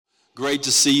Great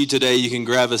to see you today. You can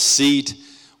grab a seat.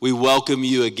 We welcome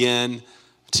you again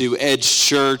to Edge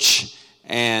Church.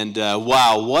 And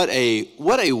wow, what a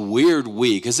weird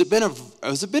week. Has it been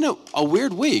a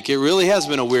weird week? It really has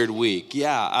been a weird week.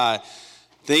 Yeah,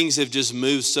 things have just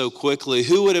moved so quickly.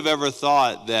 Who would have ever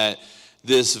thought that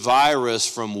this virus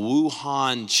from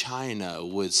Wuhan, China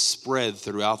would spread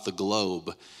throughout the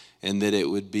globe and that it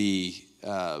would be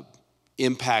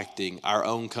impacting our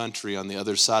own country on the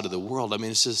other side of the world? I mean,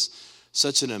 it's just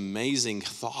such an amazing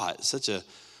thought, such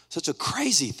a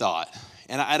crazy thought.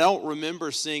 And I don't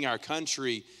remember seeing our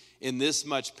country in this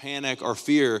much panic or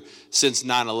fear since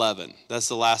 9/11. That's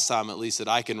the last time, at least, that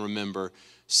I can remember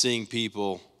seeing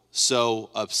people so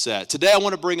upset. Today, I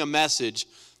want to bring a message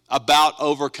about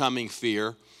overcoming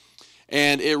fear.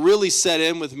 And it really set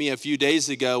in with me a few days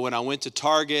ago when I went to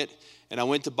Target and I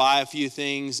went to buy a few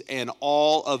things, and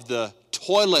all of the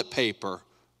toilet paper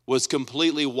was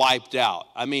completely wiped out.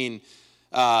 I mean,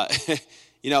 it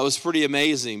was pretty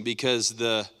amazing because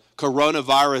the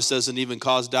coronavirus doesn't even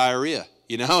cause diarrhea,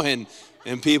 and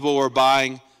people were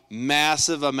buying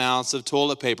massive amounts of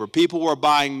toilet paper. People were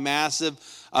buying massive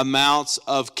amounts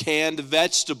of canned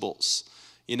vegetables.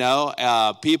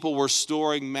 People were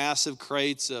storing massive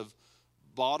crates of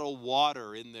bottled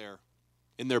water in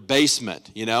their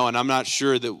basement, and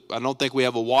I don't think we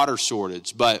have a water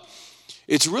shortage, but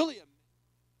it's really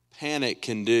a panic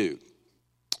can do.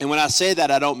 And when I say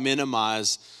that, I don't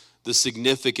minimize the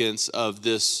significance of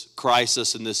this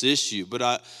crisis and this issue, but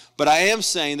I am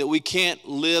saying that we can't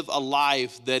live a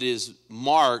life that is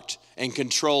marked and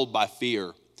controlled by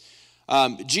fear.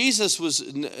 Jesus was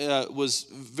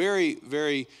very,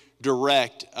 very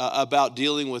direct about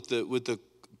dealing with the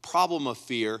problem of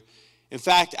fear. In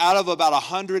fact, out of about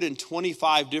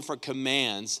 125 different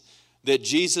commands that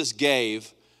Jesus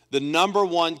gave, the number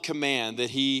one command that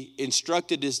he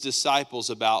instructed his disciples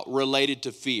about related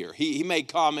to fear. He made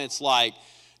comments like,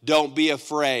 don't be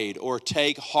afraid, or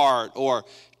take heart, or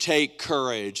take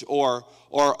courage, or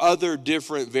other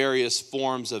different various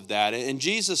forms of that. And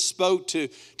Jesus spoke to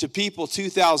people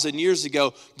 2,000 years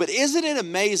ago, but isn't it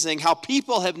amazing how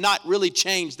people have not really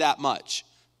changed that much?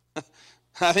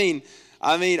 I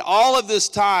mean, all of this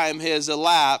time has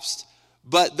elapsed,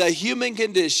 but the human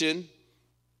condition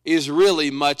is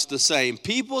really much the same.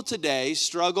 People today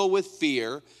struggle with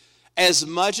fear as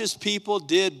much as people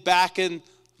did back in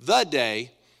the day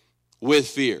with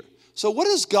fear. So what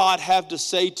does God have to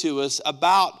say to us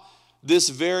about this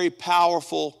very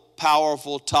powerful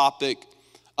topic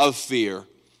of fear?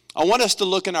 I want us to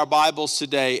look in our Bibles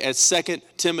today at 2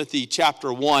 Timothy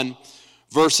chapter 1,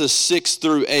 verses 6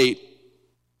 through 8.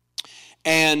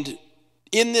 And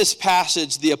in this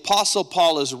passage, the Apostle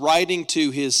Paul is writing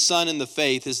to his son in the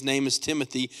faith. His name is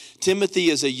Timothy. Timothy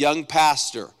is a young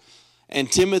pastor,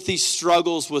 and Timothy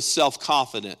struggles with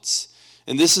self-confidence.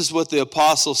 And this is what the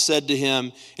apostle said to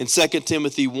him in 2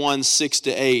 Timothy 1, 6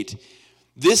 to 8.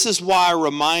 This is why I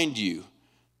remind you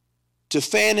to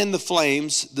fan in the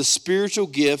flames the spiritual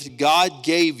gift God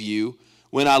gave you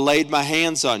when I laid my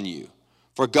hands on you.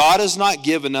 For God has not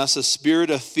given us a spirit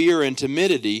of fear and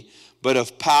timidity, but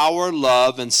of power,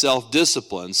 love, and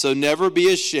self-discipline. So never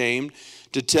be ashamed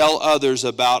to tell others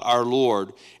about our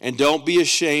Lord. And don't be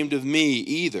ashamed of me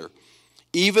either,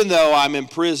 even though I'm in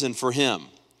prison for him.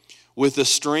 With the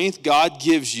strength God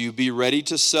gives you, be ready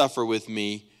to suffer with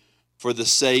me for the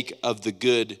sake of the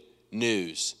good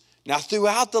news. Now,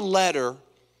 throughout the letter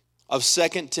of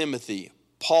 2 Timothy,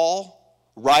 Paul,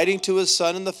 writing to his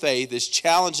son in the faith, is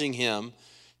challenging him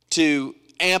to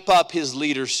amp up his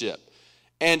leadership.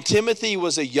 And Timothy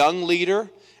was a young leader.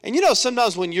 And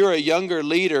sometimes when you're a younger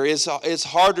leader, it's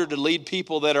harder to lead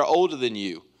people that are older than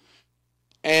you.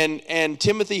 And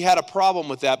Timothy had a problem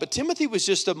with that. But Timothy was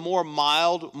just a more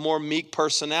mild, more meek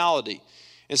personality.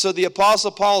 And so the Apostle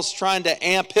Paul is trying to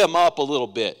amp him up a little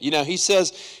bit. He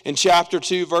says in chapter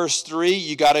 2, verse 3,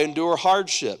 you got to endure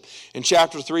hardship. In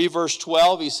chapter 3, verse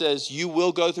 12, he says, you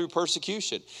will go through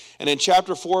persecution. And in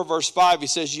chapter 4, verse 5, he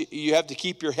says, you have to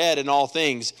keep your head in all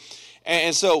things.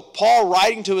 And so Paul,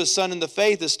 writing to his son in the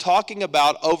faith, is talking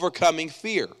about overcoming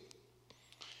fear.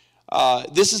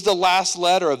 This is the last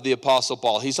letter of the Apostle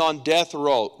Paul. He's on death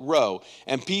row,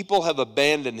 and people have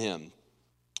abandoned him.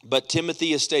 But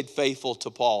Timothy has stayed faithful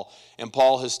to Paul, and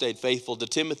Paul has stayed faithful to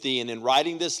Timothy. And in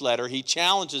writing this letter, he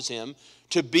challenges him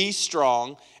to be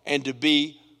strong and to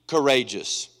be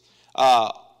courageous.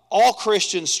 All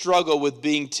Christians struggle with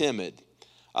being timid.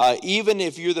 Even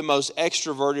if you're the most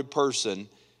extroverted person,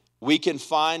 we can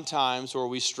find times where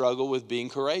we struggle with being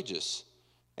courageous.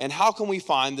 And how can we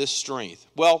find this strength?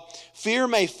 Well, fear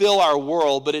may fill our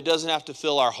world, but it doesn't have to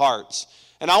fill our hearts.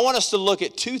 And I want us to look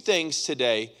at two things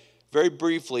today very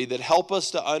briefly that help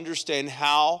us to understand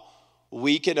how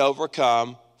we can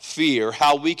overcome fear,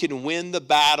 how we can win the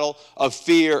battle of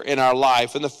fear in our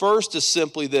life. And the first is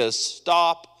simply this: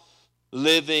 stop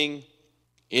living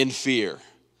in fear.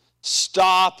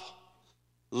 Stop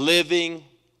living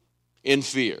in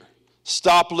fear.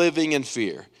 Stop living in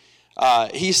fear.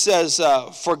 He says,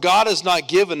 for God has not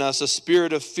given us a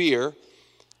spirit of fear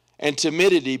and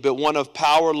timidity, but one of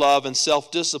power, love, and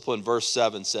self-discipline, verse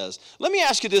 7 says. Let me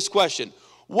ask you this question.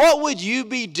 What would you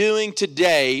be doing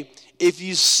today if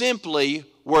you simply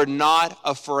were not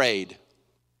afraid?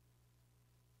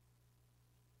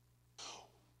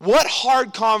 What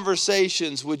hard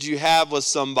conversations would you have with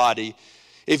somebody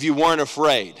if you weren't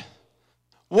afraid?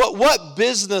 What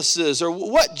businesses or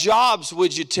what jobs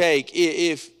would you take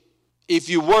if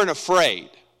you weren't afraid?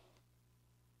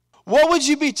 What would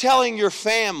you be telling your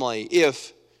family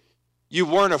if you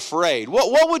weren't afraid?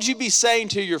 What would you be saying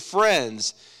to your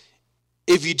friends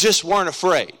if you just weren't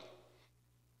afraid?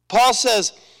 Paul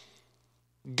says,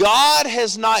 God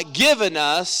has not given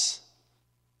us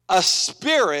a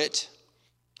spirit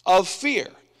of fear.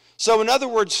 So in other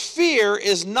words, fear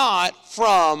is not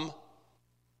from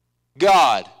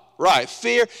God. Right,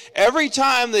 fear. Every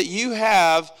time that you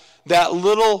have that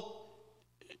little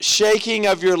shaking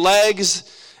of your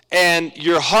legs and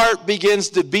your heart begins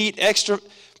to beat extra,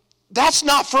 that's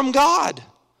not from God.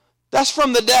 That's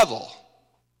from the devil.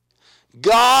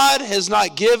 God has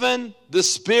not given the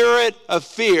spirit of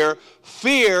fear.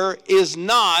 Fear is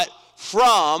not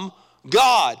from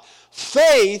God.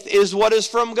 Faith is what is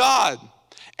from God.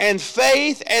 And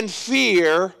faith and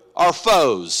fear are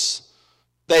foes.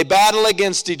 They battle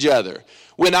against each other.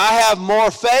 When I have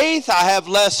more faith, I have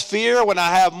less fear. When I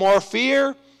have more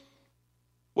fear,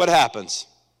 what happens?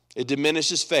 It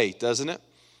diminishes faith, doesn't it?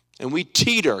 And we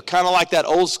teeter, kind of like that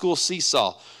old school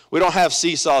seesaw. We don't have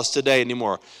seesaws today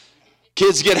anymore.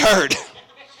 Kids get hurt.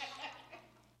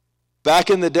 Back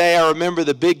in the day, I remember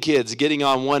the big kids getting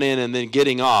on one end and then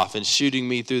getting off and shooting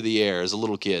me through the air as a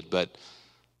little kid. But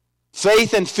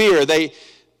faith and fear,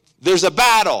 there's a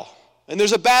battle. And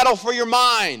there's a battle for your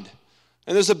mind.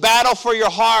 And there's a battle for your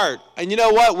heart. And you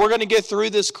know what? We're going to get through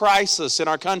this crisis in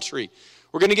our country.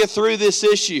 We're going to get through this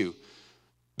issue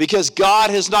because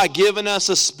God has not given us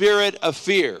a spirit of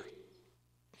fear.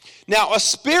 Now, a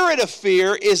spirit of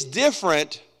fear is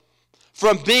different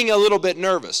from being a little bit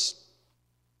nervous.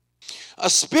 A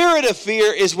spirit of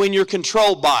fear is when you're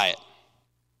controlled by it.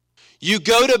 You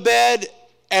go to bed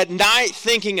at night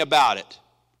thinking about it.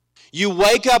 You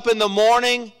wake up in the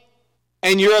morning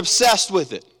and you're obsessed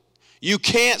with it. You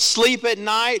can't sleep at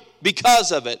night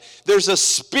because of it. There's a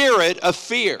spirit of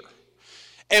fear.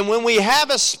 And when we have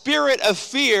a spirit of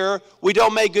fear, we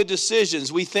don't make good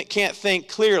decisions. We can't think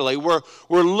clearly. We're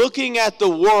looking at the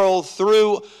world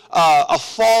through a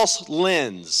false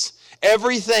lens.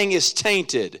 Everything is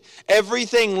tainted.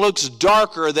 Everything looks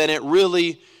darker than it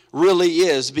really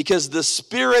is because the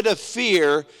spirit of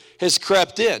fear has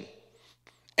crept in.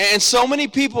 And so many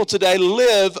people today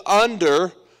live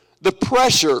under the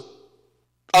pressure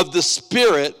of the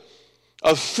spirit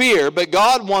of fear, but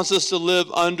God wants us to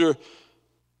live under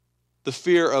the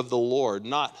fear of the Lord,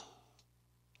 not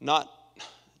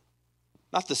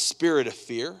the spirit of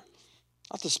fear,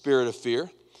 not the spirit of fear.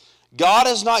 God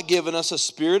has not given us a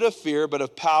spirit of fear, but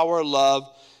of power, love,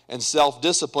 and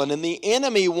self-discipline. And the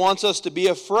enemy wants us to be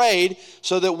afraid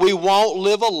so that we won't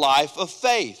live a life of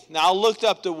faith. Now, I looked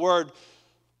up the word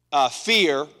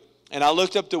fear, and I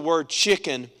looked up the word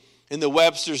chicken in the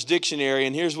Webster's dictionary,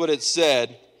 and here's what it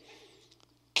said: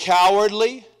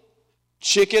 cowardly,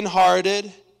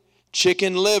 chicken-hearted,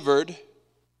 chicken-livered,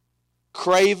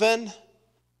 craven,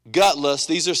 gutless.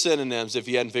 These are synonyms if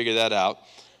you hadn't figured that out.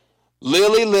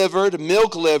 Lily-livered,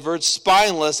 milk-livered,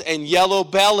 spineless, and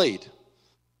yellow-bellied.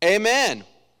 Amen.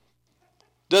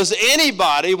 Does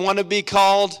anybody want to be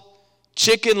called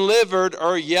chicken-livered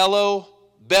or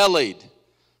yellow-bellied?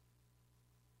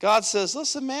 God says,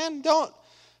 listen, man, don't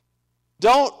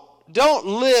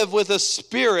live with a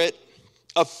spirit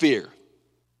of fear.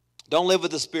 Don't live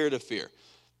with a spirit of fear.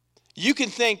 You can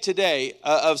think today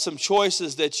of some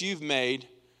choices that you've made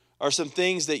or some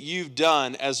things that you've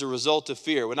done as a result of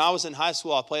fear. When I was in high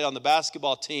school, I played on the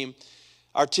basketball team.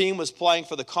 Our team was playing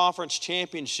for the conference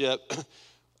championship.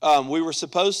 We were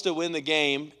supposed to win the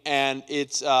game, and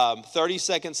it's 30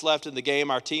 seconds left in the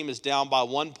game. Our team is down by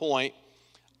 1 point.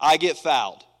 I get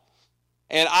fouled.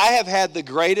 And I have had the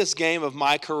greatest game of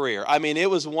my career. I mean, it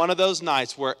was one of those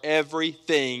nights where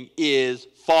everything is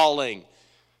falling.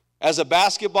 As a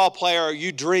basketball player,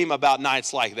 you dream about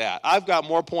nights like that. I've got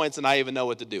more points than I even know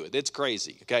what to do with. It's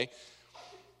crazy, okay?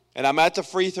 And I'm at the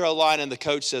free throw line, and the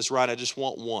coach says, Ryan, I just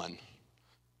want one.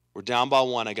 We're down by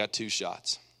one. I got 2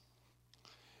 shots.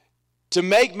 To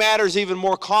make matters even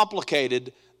more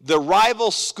complicated, the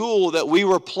rival school that we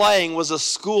were playing was a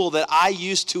school that I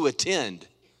used to attend.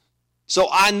 So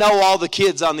I know all the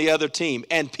kids on the other team.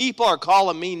 And people are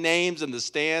calling me names in the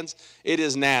stands. It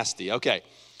is nasty. Okay.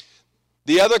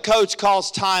 The other coach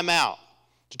calls timeout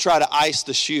to try to ice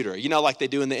the shooter. You know, like they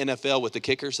do in the NFL with the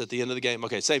kickers at the end of the game?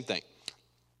 Okay, same thing.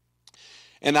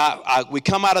 And we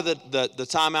come out of the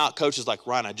timeout. Coach is like,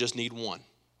 Ryan, I just need one.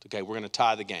 Okay, we're going to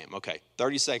tie the game. Okay,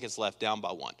 30 seconds left, down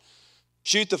by 1.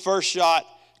 Shoot the first shot,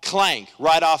 clank,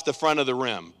 right off the front of the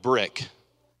rim, brick.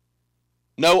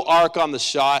 No arc on the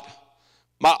shot.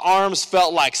 My arms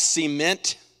felt like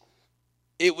cement.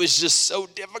 It was just so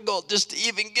difficult just to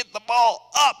even get the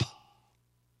ball up.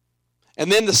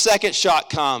 And then the second shot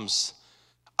comes.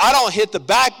 I don't hit the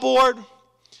backboard.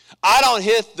 I don't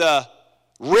hit the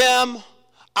rim.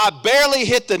 I barely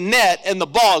hit the net, and the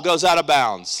ball goes out of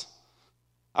bounds.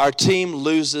 Our team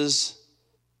loses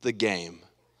the game.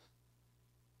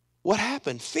 What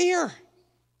happened? Fear.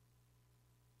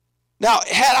 Now,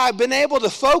 had I been able to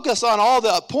focus on all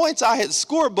the points I had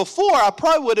scored before, I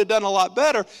probably would have done a lot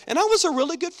better. And I was a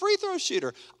really good free throw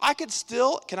shooter. I could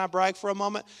still, can I brag for a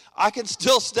moment? I can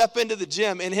still step into the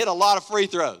gym and hit a lot of free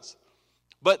throws.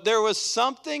 But there was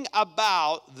something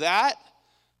about that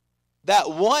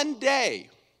one day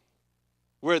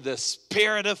where the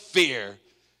spirit of fear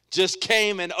just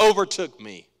came and overtook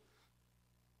me.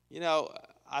 You know,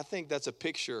 I think that's a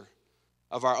picture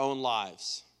of our own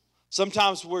lives.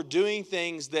 Sometimes we're doing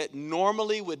things that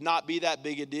normally would not be that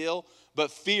big a deal,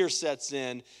 but fear sets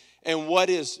in, and what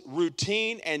is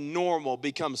routine and normal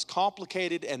becomes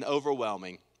complicated and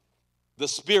overwhelming. The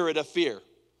spirit of fear.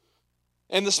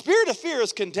 And the spirit of fear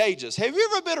is contagious. Have you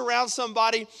ever been around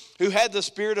somebody who had the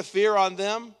spirit of fear on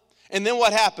them? And then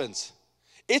what happens?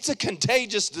 It's a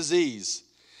contagious disease.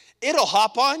 It'll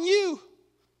hop on you.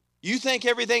 You think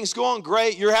everything's going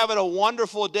great, you're having a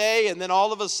wonderful day, and then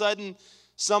all of a sudden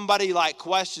somebody like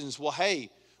questions, well, hey,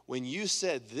 when you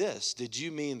said this, did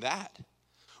you mean that?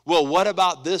 Well, what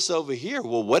about this over here?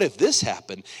 Well, what if this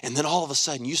happened? And then all of a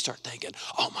sudden you start thinking,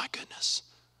 oh my goodness,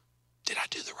 did I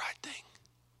do the right thing?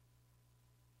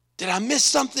 Did I miss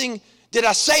something? Did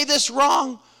I say this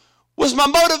wrong? Was my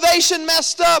motivation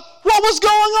messed up? What was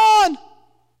going on?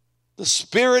 The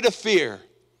spirit of fear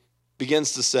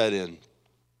begins to set in.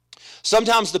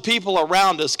 Sometimes the people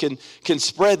around us can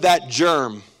spread that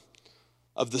germ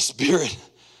of the spirit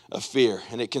of fear,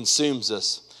 and it consumes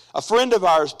us. A friend of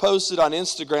ours posted on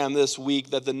Instagram this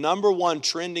week that the #1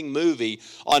 trending movie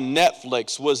on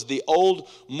Netflix was the old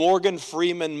Morgan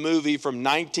Freeman movie from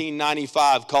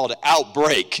 1995 called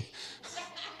Outbreak.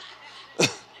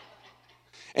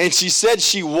 And she said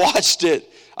she watched it,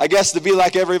 I guess, to be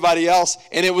like everybody else,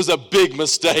 and it was a big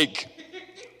mistake.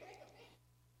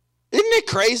 Isn't it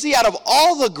crazy? Out of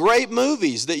all the great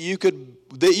movies that you could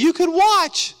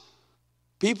watch,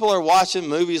 people are watching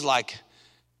movies like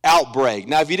Outbreak.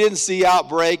 Now, if you didn't see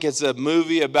Outbreak, it's a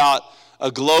movie about a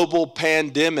global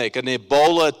pandemic, an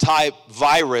Ebola-type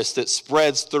virus that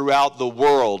spreads throughout the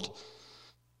world.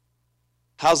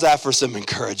 How's that for some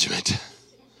encouragement?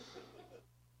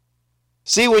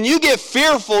 See, when you get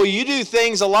fearful, you do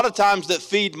things a lot of times that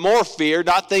feed more fear,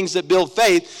 not things that build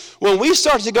faith. When we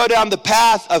start to go down the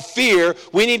path of fear,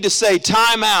 we need to say,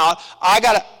 time out.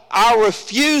 I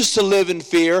refuse to live in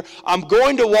fear. I'm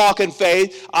going to walk in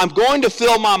faith. I'm going to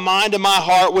fill my mind and my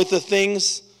heart with the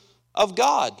things of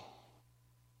God.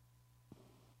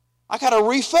 I got to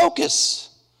refocus.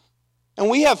 And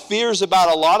we have fears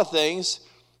about a lot of things.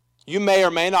 You may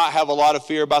or may not have a lot of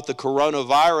fear about the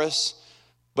coronavirus,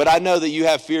 but I know that you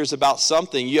have fears about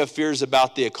something. You have fears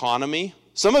about the economy.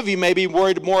 Some of you may be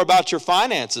worried more about your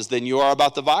finances than you are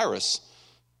about the virus.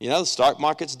 You know, the stock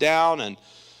market's down, and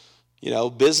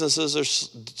businesses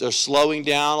are slowing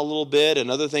down a little bit, and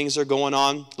other things are going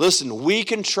on. Listen, we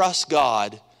can trust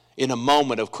God in a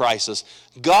moment of crisis.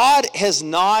 God has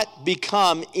not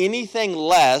become anything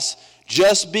less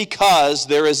just because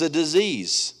there is a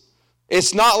disease.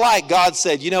 It's not like God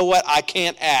said, you know what, I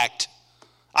can't act.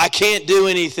 I can't do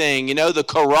anything. The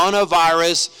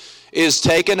coronavirus is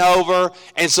taking over,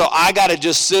 and so I got to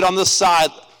just sit on the side.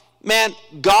 Man,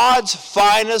 God's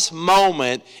finest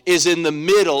moment is in the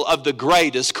middle of the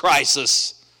greatest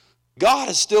crisis. God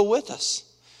is still with us.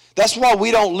 That's why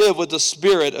we don't live with the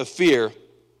spirit of fear.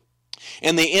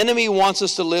 And the enemy wants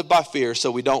us to live by fear,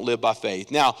 so we don't live by faith.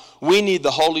 Now, we need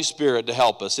the Holy Spirit to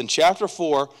help us. In chapter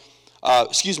 1,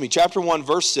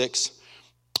 verse 6,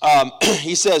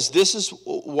 he says, this is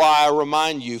why I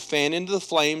remind you, fan into the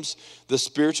flames the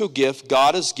spiritual gift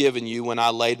God has given you when I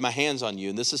laid my hands on you.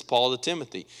 And this is Paul to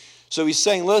Timothy. So he's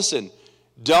saying, listen,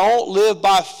 don't live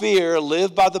by fear,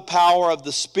 live by the power of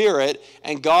the Spirit,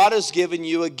 and God has given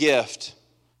you a gift.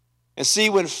 And see,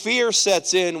 when fear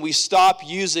sets in, we stop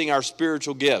using our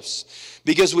spiritual gifts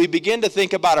because we begin to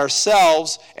think about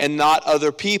ourselves and not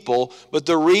other people. But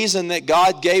the reason that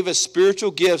God gave us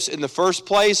spiritual gifts in the first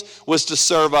place was to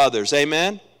serve others.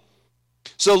 Amen?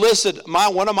 So listen,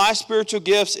 one of my spiritual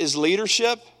gifts is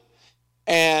leadership.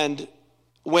 And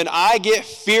when I get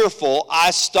fearful,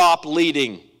 I stop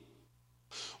leading.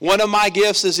 One of my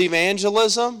gifts is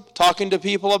evangelism, talking to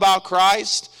people about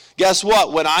Christ. Guess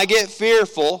what? When I get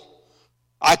fearful,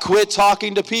 I quit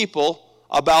talking to people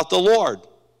about the Lord.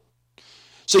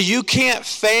 So you can't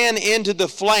fan into the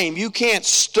flame. You can't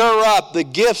stir up the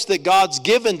gifts that God's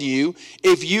given to you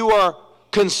if you are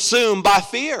consumed by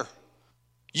fear.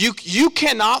 You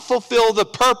cannot fulfill the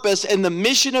purpose and the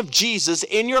mission of Jesus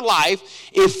in your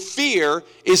life if fear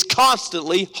is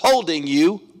constantly holding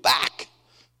you back.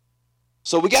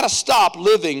 So we got to stop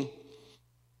living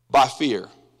by fear.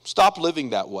 Stop living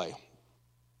that way.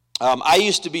 I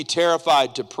used to be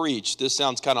terrified to preach. This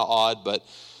sounds kind of odd, but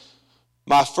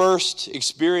my first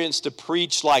experience to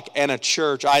preach like in a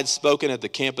church, I had spoken at the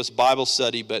campus Bible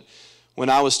study, but when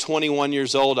I was 21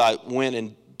 years old, I went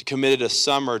and committed a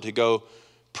summer to go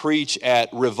preach at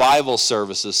revival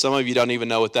services. Some of you don't even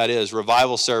know what that is.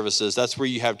 Revival services, that's where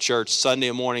you have church Sunday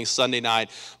morning, Sunday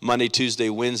night, Monday, Tuesday,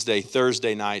 Wednesday,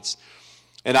 Thursday nights.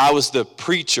 And I was the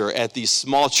preacher at these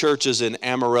small churches in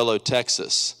Amarillo,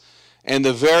 Texas. And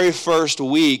the very first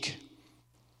week,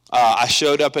 I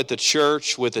showed up at the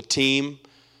church with a team,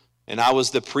 and I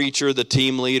was the preacher, the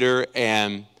team leader,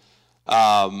 and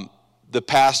the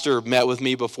pastor met with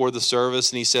me before the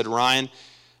service, and he said, Ryan,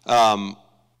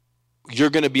 you're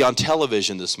going to be on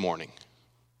television this morning.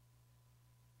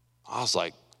 I was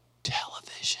like,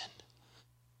 television?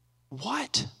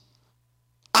 What?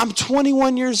 I'm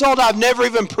 21 years old. I've never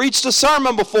even preached a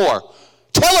sermon before.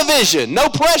 Television, no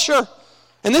pressure.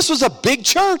 And this was a big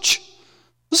church.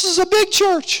 This is a big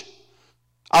church.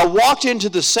 I walked into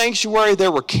the sanctuary.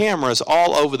 There were cameras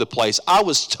all over the place. I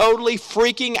was totally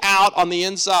freaking out on the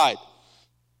inside.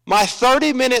 My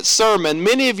 30-minute sermon,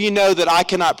 many of you know that I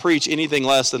cannot preach anything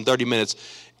less than 30 minutes.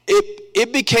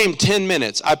 It became 10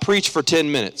 minutes. I preached for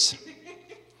 10 minutes.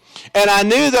 And I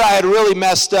knew that I had really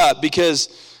messed up because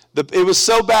it was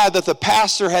so bad that the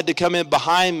pastor had to come in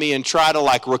behind me and try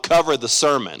to recover the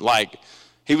sermon.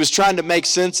 He was trying to make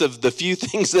sense of the few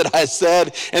things that I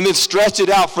said and then stretch it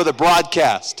out for the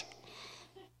broadcast.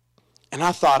 And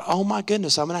I thought, oh my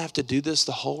goodness, I'm going to have to do this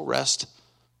the whole rest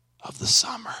of the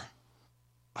summer.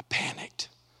 I panicked.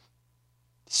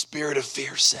 The spirit of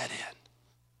fear set in.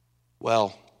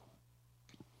 Well,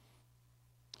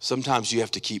 sometimes you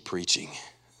have to keep preaching.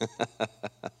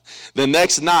 The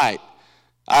next night,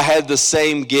 I had the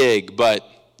same gig, but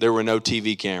there were no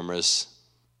TV cameras,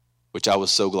 which I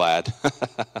was so glad.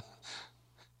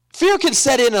 Fear can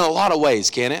set in a lot of ways,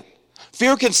 can it?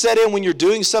 Fear can set in when you're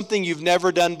doing something you've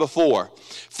never done before.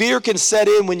 Fear can set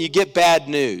in when you get bad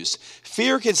news.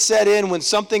 Fear can set in when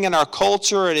something in our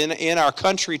culture and in our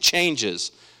country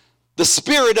changes. The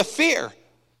spirit of fear.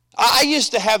 I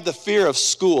used to have the fear of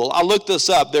school. I looked this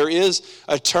up. There is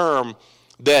a term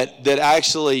that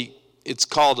actually, it's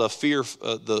called a fear,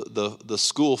 the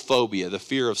school phobia, the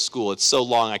fear of school. It's so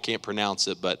long I can't pronounce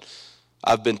it, but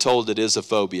I've been told it is a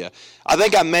phobia. I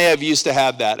think I may have used to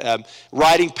have that.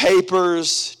 Writing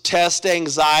papers, test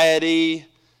anxiety,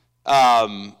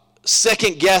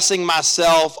 second-guessing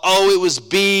myself. Oh, it was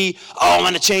B. Oh, I'm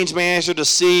going to change my answer to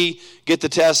C. Get the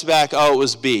test back. Oh, it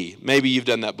was B. Maybe you've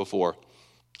done that before.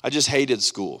 I just hated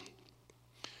school.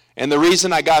 And the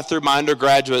reason I got through my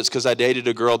undergraduate is because I dated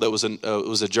a girl that was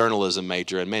a journalism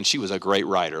major. And, man, she was a great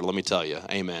writer, let me tell you.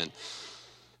 Amen.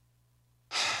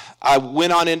 I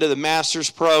went on into the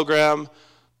master's program.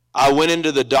 I went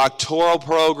into the doctoral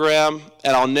program.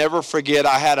 And I'll never forget,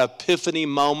 I had an epiphany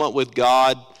moment with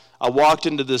God. I walked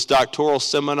into this doctoral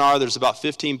seminar. There's about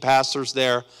 15 pastors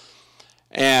there.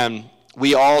 And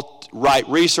we all write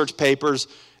research papers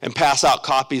and pass out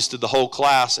copies to the whole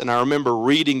class. And I remember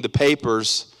reading the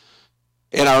papers,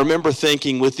 and I remember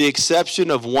thinking, with the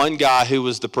exception of one guy who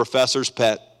was the professor's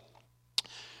pet,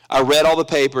 I read all the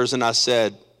papers and I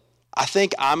said, I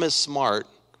think I'm as smart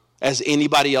as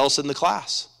anybody else in the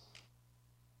class.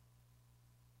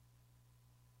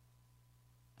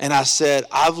 And I said,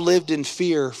 I've lived in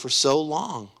fear for so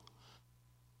long.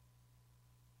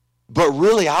 But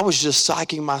really, I was just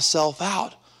psyching myself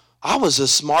out. I was as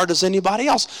smart as anybody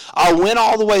else. I went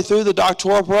all the way through the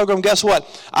doctoral program. Guess what?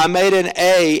 I made an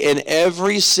A in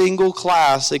every single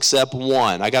class except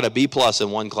one. I got a B+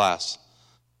 in one class.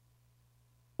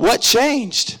 What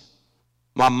changed?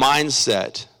 My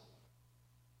mindset.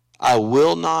 I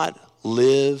will not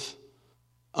live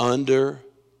under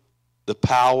the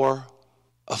power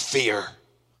of fear.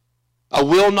 I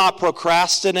will not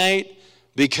procrastinate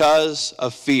because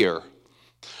of fear.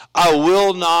 I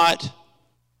will not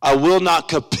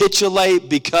capitulate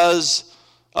because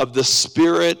of the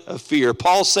spirit of fear.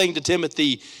 Paul's saying to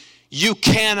Timothy, you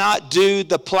cannot do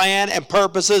the plan and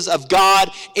purposes of God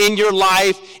in your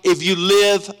life if you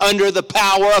live under the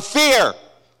power of fear.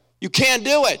 You can't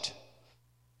do it.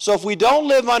 So if we don't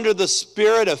live under the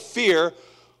spirit of fear,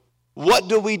 what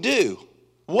do we do?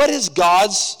 What is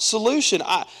God's solution?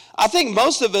 I think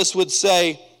most of us would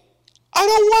say, I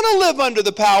don't want to live under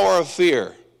the power of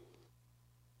fear.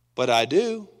 But I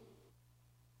do.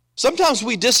 Sometimes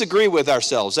we disagree with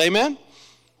ourselves, amen?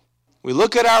 We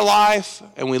look at our life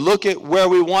and we look at where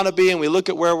we want to be and we look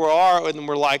at where we are and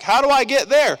we're like, how do I get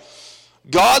there?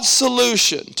 God's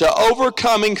solution to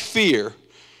overcoming fear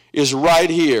is right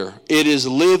here. It is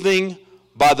living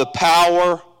by the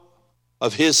power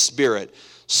of His Spirit.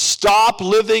 Stop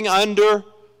living under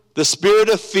the spirit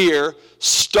of fear.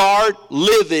 Start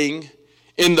living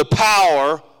in the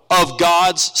power of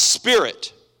God's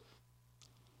Spirit.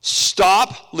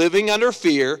 Stop living under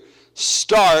fear.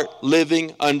 Start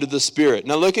living under the Spirit.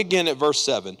 Now look again at verse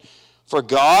 7. For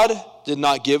God did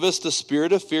not give us the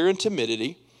spirit of fear and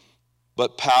timidity,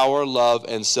 but power, love,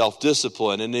 and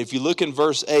self-discipline. And if you look in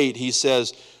verse 8, he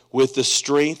says, with the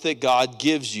strength that God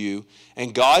gives you,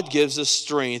 and God gives us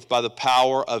strength by the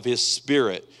power of His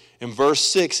Spirit. In verse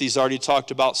 6, he's already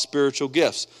talked about spiritual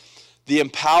gifts. The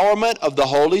empowerment of the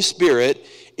Holy Spirit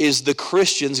is the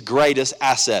Christian's greatest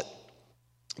asset.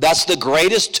 That's the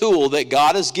greatest tool that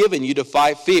God has given you to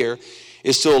fight fear,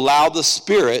 is to allow the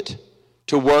Spirit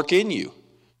to work in you.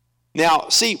 Now,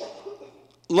 see,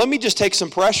 let me just take some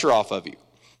pressure off of you.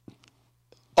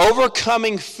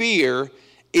 Overcoming fear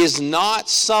is not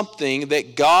something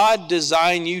that God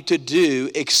designed you to do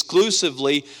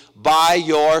exclusively by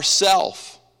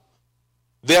yourself.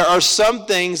 There are some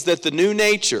things that the new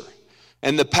nature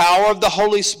and the power of the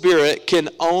Holy Spirit can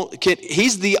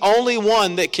He's the only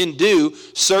one that can do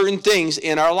certain things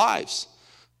in our lives.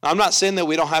 I'm not saying that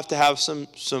we don't have to have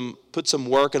put some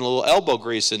work and a little elbow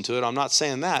grease into it. I'm not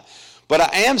saying that. But I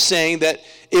am saying that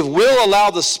if we'll allow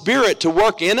the Spirit to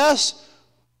work in us,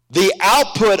 the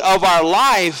output of our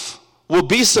life will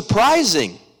be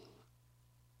surprising.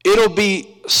 It'll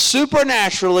be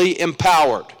supernaturally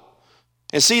empowered.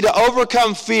 And see, to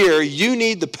overcome fear, you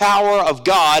need the power of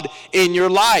God in your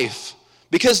life.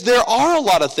 Because there are a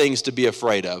lot of things to be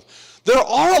afraid of. There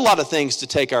are a lot of things to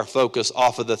take our focus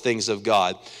off of the things of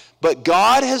God. But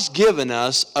God has given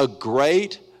us a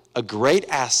great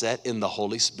asset in the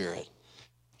Holy Spirit.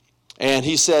 And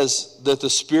he says that the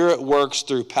Spirit works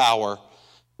through power.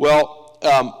 Well,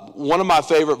 one of my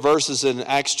favorite verses in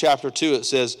Acts chapter 2, it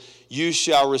says, you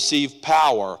shall receive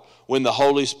power when the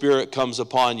Holy Spirit comes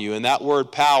upon you. And that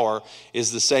word power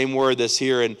is the same word that's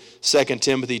here in 2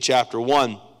 Timothy chapter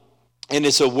 1. And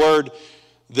it's a word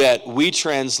that we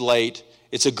translate,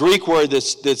 it's a Greek word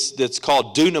that's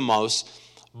called dunamos,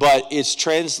 but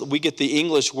we get the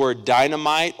English word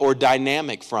dynamite or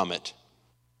dynamic from it.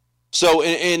 So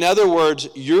in other words,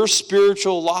 your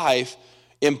spiritual life,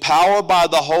 empowered by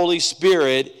the Holy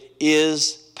Spirit,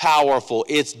 is powerful.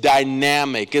 It's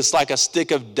dynamic. It's like a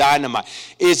stick of dynamite.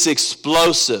 It's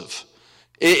explosive.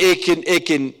 It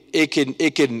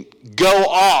can go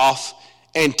off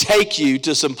and take you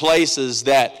to some places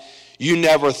that you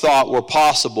never thought were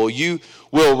possible. You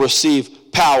will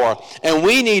receive power. And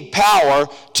we need power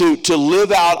to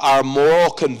live out our moral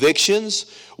convictions.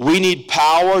 We need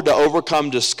power to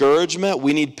overcome discouragement.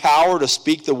 We need power to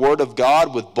speak the word of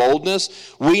God with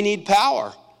boldness. We need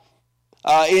power.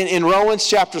 In Romans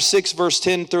chapter 6, verse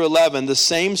 10 through 11, the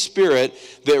same Spirit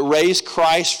that raised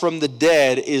Christ from the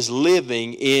dead is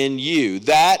living in you.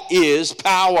 That is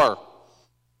power.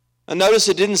 And notice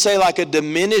it didn't say like a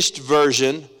diminished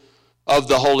version of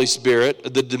the Holy Spirit, a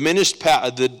diminished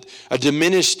 2.0,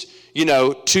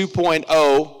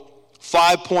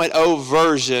 5.0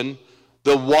 version,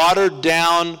 the watered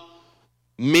down,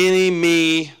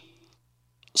 mini-me,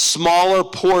 smaller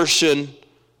portion.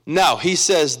 No, he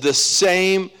says the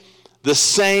same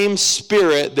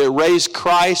Spirit that raised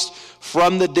Christ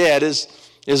from the dead is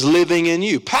living in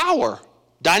you. Power,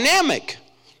 dynamic,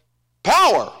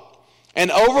 power. And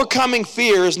overcoming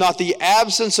fear is not the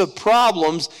absence of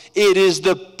problems, it is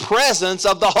the presence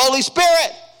of the Holy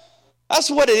Spirit. That's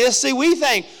what it is. See, we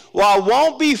think, well, I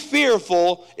won't be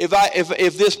fearful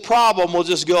if this problem will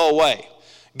just go away.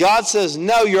 God says,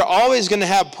 no, you're always going to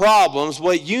have problems.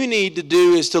 What you need to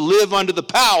do is to live under the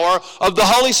power of the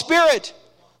Holy Spirit.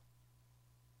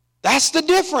 That's the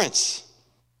difference.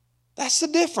 That's the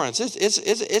difference.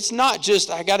 It's not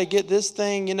just, I got to get this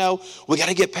thing, we got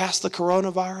to get past the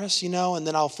coronavirus, and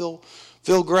then I'll feel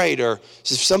great. Or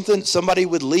if somebody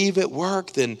would leave at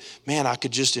work, then, man, I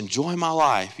could just enjoy my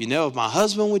life. If my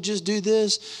husband would just do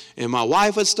this and my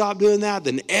wife would stop doing that,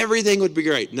 then everything would be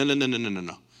great. No.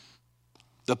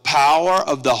 The power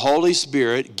of the Holy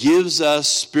Spirit gives us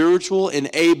spiritual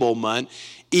enablement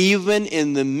even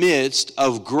in the midst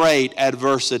of great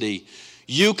adversity.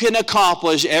 You can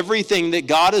accomplish everything that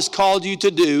God has called you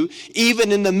to do,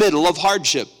 even in the middle of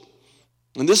hardship.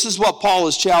 And this is what Paul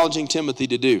is challenging Timothy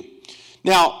to do.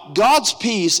 Now, God's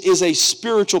peace is a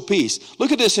spiritual peace.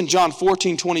 Look at this in John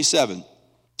 14:27.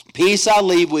 Peace I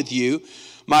leave with you,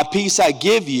 my peace I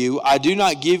give you. I do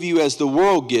not give you as the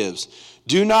world gives.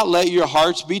 Do not let your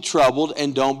hearts be troubled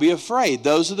and don't be afraid.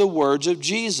 Those are the words of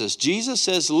Jesus. Jesus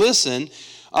says, listen,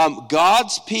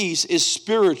 God's peace is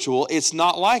spiritual. It's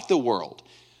not like the world.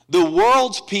 The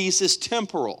world's peace is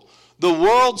temporal. The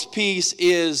world's peace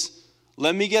is,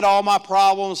 let me get all my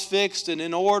problems fixed and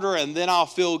in order, and then I'll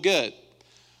feel good.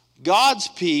 God's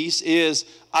peace is,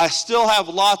 I still have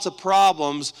lots of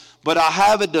problems, but I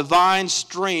have a divine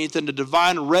strength and a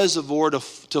divine reservoir to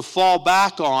fall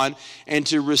back on and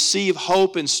to receive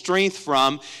hope and strength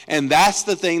from. And that's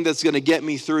the thing that's going to get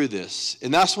me through this.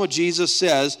 And that's what Jesus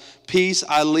says, peace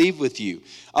I leave with you.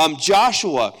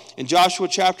 Joshua, in Joshua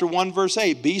chapter 1, verse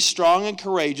 8, be strong and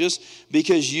courageous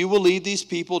because you will lead these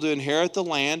people to inherit the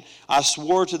land I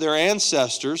swore to their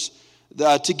ancestors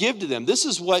to give to them. This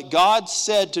is what God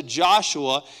said to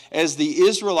Joshua as the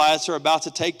Israelites are about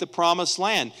to take the promised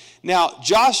land. Now,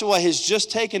 Joshua has just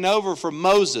taken over from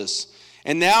Moses,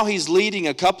 and now he's leading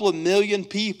a couple of million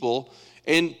people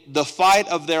in the fight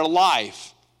of their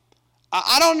life.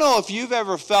 I don't know if you've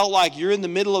ever felt like you're in the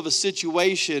middle of a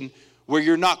situation where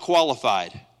you're not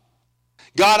qualified.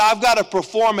 God, I've got to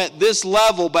perform at this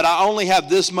level, but I only have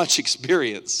this much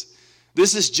experience.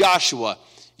 This is Joshua.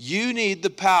 You need the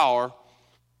power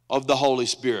of the Holy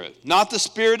Spirit. Not the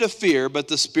spirit of fear, but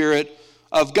the Spirit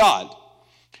of God.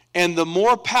 And the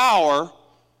more power,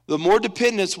 the more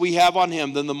dependence we have on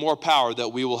Him, then the more power that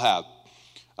we will have.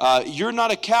 You're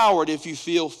not a coward if you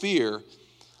feel fear,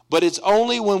 but it's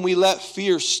only when we let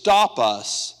fear stop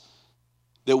us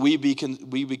that we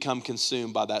become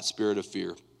consumed by that spirit of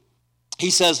fear. He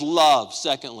says love,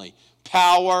 secondly.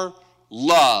 Power,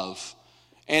 love.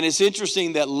 And it's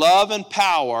interesting that love and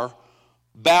power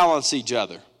balance each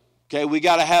other. Okay, we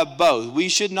got to have both. We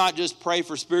should not just pray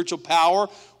for spiritual power.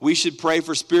 We should pray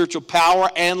for spiritual power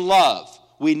and love.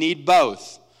 We need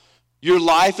both. Your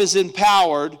life is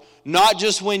empowered not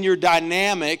just when you're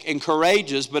dynamic and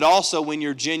courageous, but also when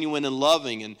you're genuine and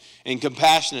loving and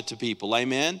compassionate to people.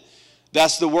 Amen?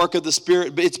 That's the work of the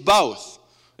Spirit. It's both.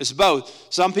 It's both.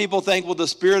 Some people think, well, the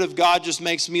Spirit of God just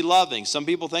makes me loving. Some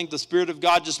people think the Spirit of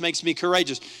God just makes me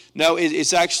courageous. No,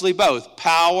 it's actually both.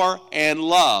 Power and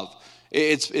love.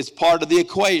 It's part of the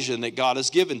equation that God has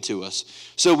given to us.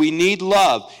 So we need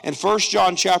love. And 1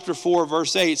 John chapter 4,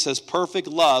 verse 8 says, perfect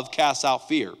love casts out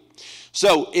fear.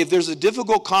 So if there's a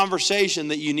difficult conversation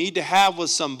that you need to have with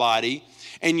somebody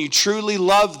and you truly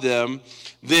love them,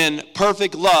 then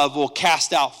perfect love will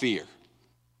cast out fear.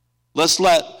 Let's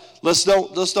don't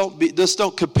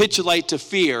capitulate to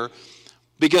fear,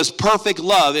 because perfect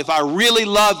love, if I really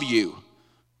love you,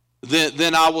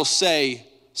 then I will say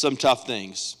some tough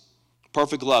things.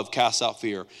 Perfect love casts out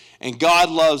fear. And God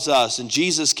loves us, and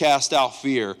Jesus cast out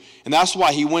fear. And that's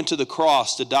why He went to the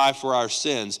cross to die for our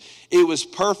sins. It was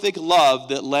perfect love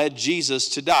that led Jesus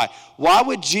to die. Why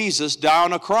would Jesus die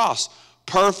on a cross?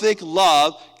 Perfect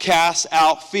love casts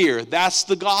out fear. That's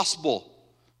the gospel.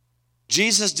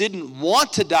 Jesus didn't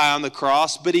want to die on the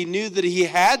cross, but He knew that He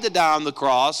had to die on the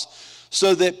cross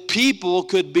so that people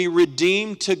could be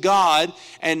redeemed to God.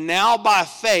 And now by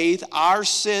faith, our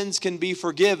sins can be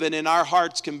forgiven and our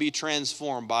hearts can be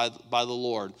transformed by the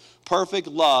Lord. Perfect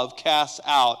love casts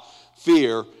out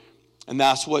fear, and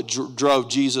that's what drove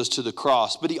Jesus to the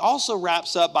cross. But He also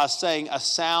wraps up by saying a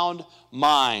sound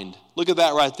mind. Look at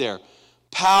that right there.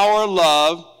 Power,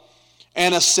 love,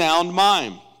 and a sound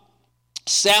mind.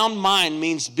 Sound mind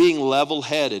means being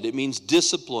level-headed. It means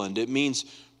disciplined. It means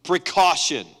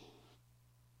precaution.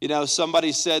 You know,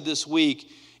 somebody said this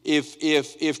week,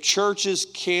 if churches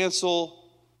cancel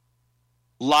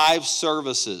live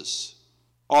services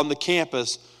on the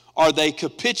campus, are they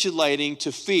capitulating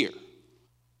to fear?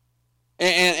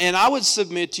 And I would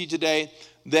submit to you today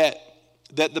that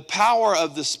the power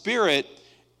of the Spirit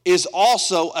is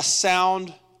also a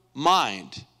sound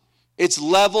mind. It's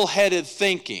level-headed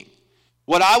thinking.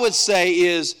 What I would say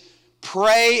is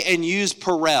pray and use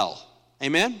Perel.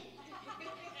 Amen?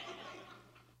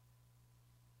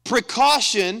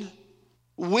 Precaution,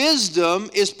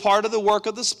 wisdom is part of the work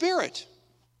of the Spirit.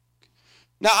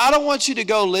 Now, I don't want you to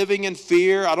go living in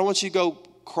fear. I don't want you to go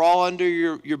crawl under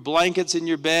your blankets in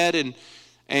your bed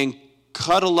and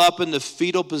cuddle up in the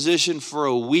fetal position for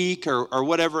a week or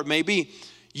whatever it may be.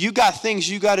 You got things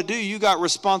you got to do. You got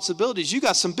responsibilities. You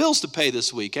got some bills to pay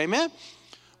this week. Amen?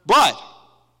 But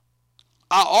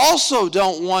I also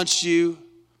don't want you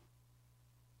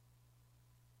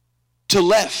to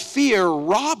let fear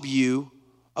rob you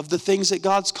of the things that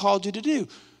God's called you to do.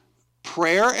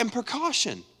 Prayer and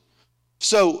precaution.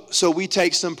 So we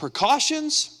take some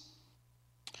precautions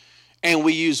and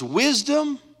we use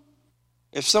wisdom.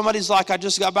 If somebody's like, I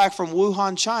just got back from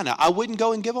Wuhan, China, I wouldn't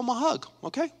go and give them a hug,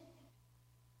 okay?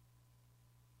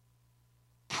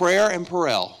 Prayer and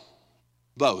Perel,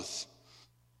 both.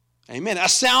 Amen. A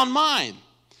sound mind.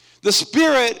 The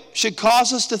Spirit should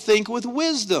cause us to think with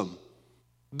wisdom,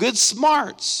 good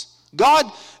smarts.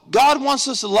 God wants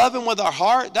us to love Him with our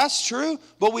heart. That's true.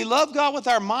 But we love God with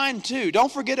our mind too.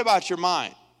 Don't forget about your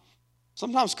mind.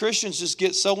 Sometimes Christians just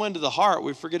get so into the heart,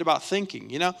 we forget about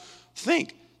thinking.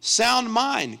 Think. Sound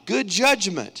mind. Good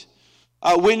judgment.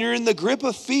 When you're in the grip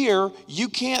of fear, you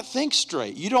can't think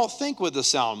straight. You don't think with a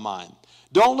sound mind.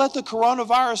 Don't let the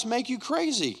coronavirus make you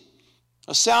crazy.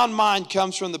 A sound mind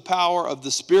comes from the power of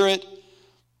the Spirit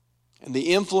and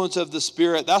the influence of the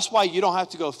Spirit. That's why you don't have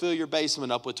to go fill your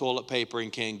basement up with toilet paper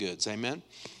and canned goods. Amen?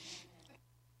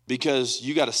 Because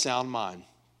you got a sound mind.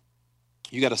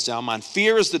 You got a sound mind.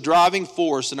 Fear is the driving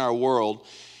force in our world.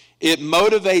 It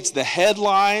motivates the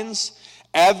headlines,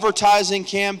 advertising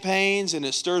campaigns, and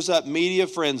it stirs up media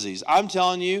frenzies. I'm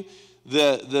telling you,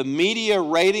 the media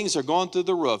ratings are going through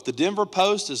the roof. The Denver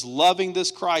Post is loving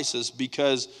this crisis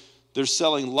because they're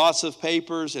selling lots of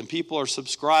papers and people are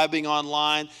subscribing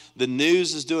online. The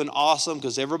news is doing awesome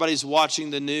because everybody's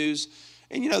watching the news.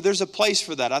 And there's a place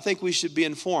for that. I think we should be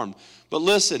informed. But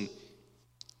listen,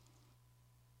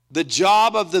 the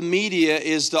job of the media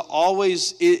is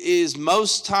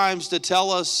most times to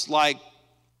tell us like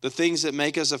the things that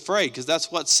make us afraid, because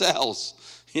that's what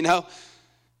sells.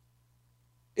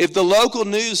 If the local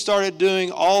news started doing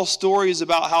all stories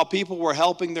about how people were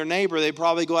helping their neighbor, they'd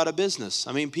probably go out of business.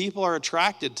 I mean, people are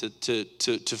attracted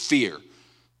to fear.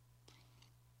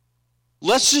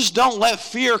 Let's just don't let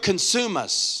fear consume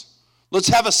us. Let's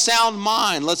have a sound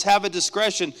mind. Let's have a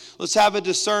discretion. Let's have a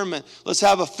discernment. Let's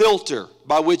have a filter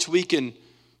by which we can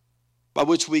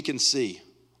see.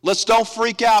 Let's don't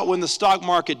freak out when the stock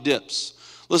market dips.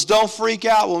 Let's don't freak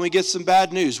out when we get some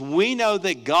bad news. We know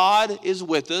that God is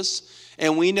with us.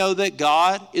 And we know that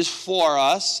God is for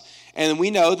us, and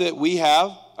we know that we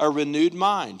have a renewed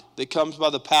mind that comes by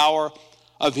the power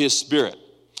of His Spirit.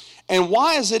 And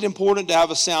why is it important to have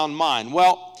a sound mind?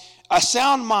 Well, a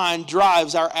sound mind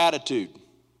drives our attitude.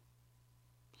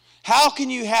 How can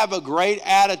you have a great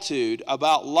attitude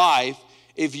about life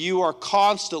if you are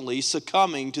constantly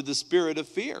succumbing to the spirit of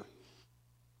fear?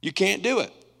 You can't do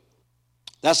it.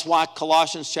 That's why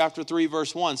Colossians chapter 3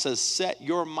 verse 1 says, set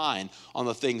your mind on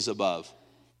the things above.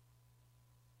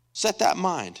 Set that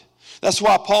mind. That's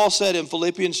why Paul said in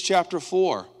Philippians chapter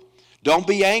 4, don't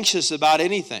be anxious about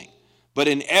anything, but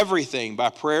in everything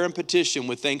by prayer and petition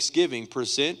with thanksgiving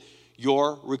present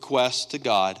your requests to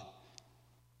God,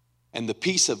 and the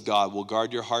peace of God will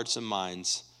guard your hearts and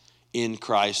minds in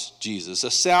Christ Jesus.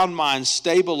 A sound mind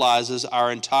stabilizes our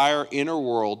entire inner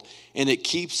world, and it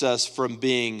keeps us from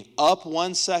being up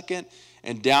 1 second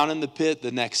and down in the pit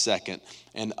the next second,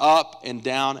 and up and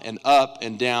down and up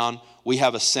and down. We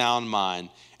have a sound mind.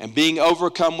 And being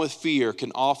overcome with fear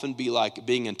can often be like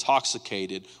being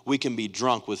intoxicated. We can be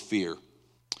drunk with fear.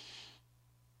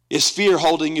 Is fear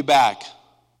holding you back?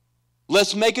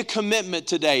 Let's make a commitment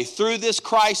today through this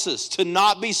crisis to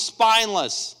not be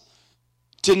spineless,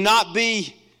 to not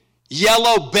be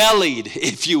yellow-bellied,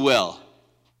 if you will.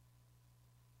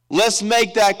 Let's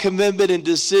make that commitment and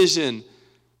decision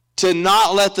to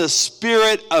not let the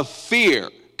spirit of fear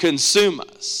consume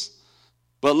us,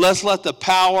 but let's let the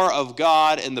power of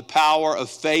God and the power of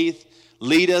faith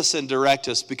lead us and direct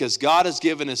us, because God has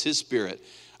given us His Spirit,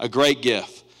 a great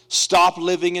gift. Stop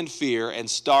living in fear and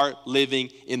start living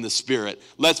in the Spirit.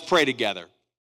 Let's pray together.